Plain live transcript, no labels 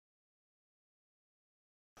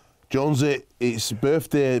Jonesy, it's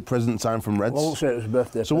birthday present time from Reds. I won't say it was a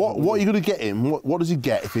birthday. So what are you going to get him? What does he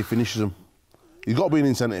get if he finishes them? He's got to be an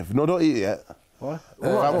incentive. No, don't eat it yet. What?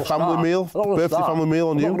 Family meal? Birthday family meal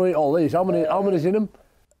on you? I'm not going to eat all these. How many's in them?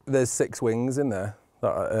 There's 6 wings in there.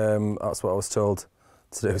 That's what I was told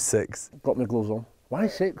to do, 6. Got my gloves on. Why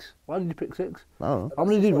 6? Why did you pick 6? I don't know. How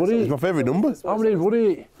many did Woody eat? It's my favourite number. How many did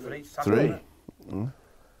Woody eat? 3.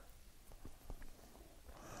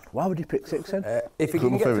 Why would you pick 6 then? If you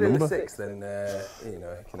can get through the 6, then you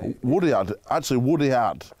know you can eat. Woody had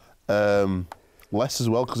less as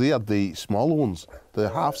well because he had the smaller ones, the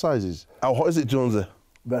half sizes. How hot is it, Jonesy?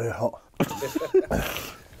 Very hot.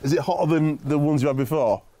 Is it hotter than the ones you had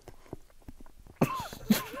before?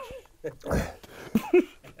 The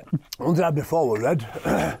ones I had before were red.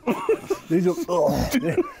 these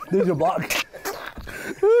are black.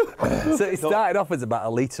 So it started off as about a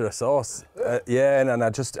litre of sauce. Yeah, and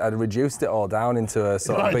I reduced it all down into a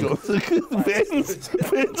sort of big... Veins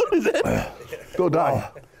on his head. Don't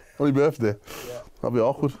die. On your birthday. That'd be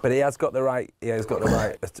awkward. But he has got the right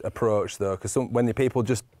approach though, because when the people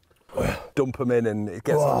just dump them in and it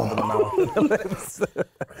gets all over the mouth and the lips.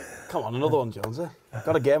 Come on, another one, Jonesy.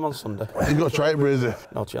 Got a game on Sunday. You've got to try it, Brazy.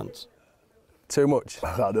 No chance. Too much.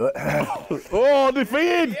 I can't do it. Oh,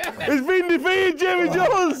 defeated! Yeah. He's been defeated, Jamie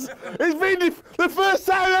Jones! He's been the first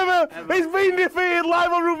time ever! He's been defeated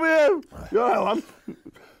live on Rugby. You're right, lad.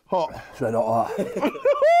 Hot. It's red hot.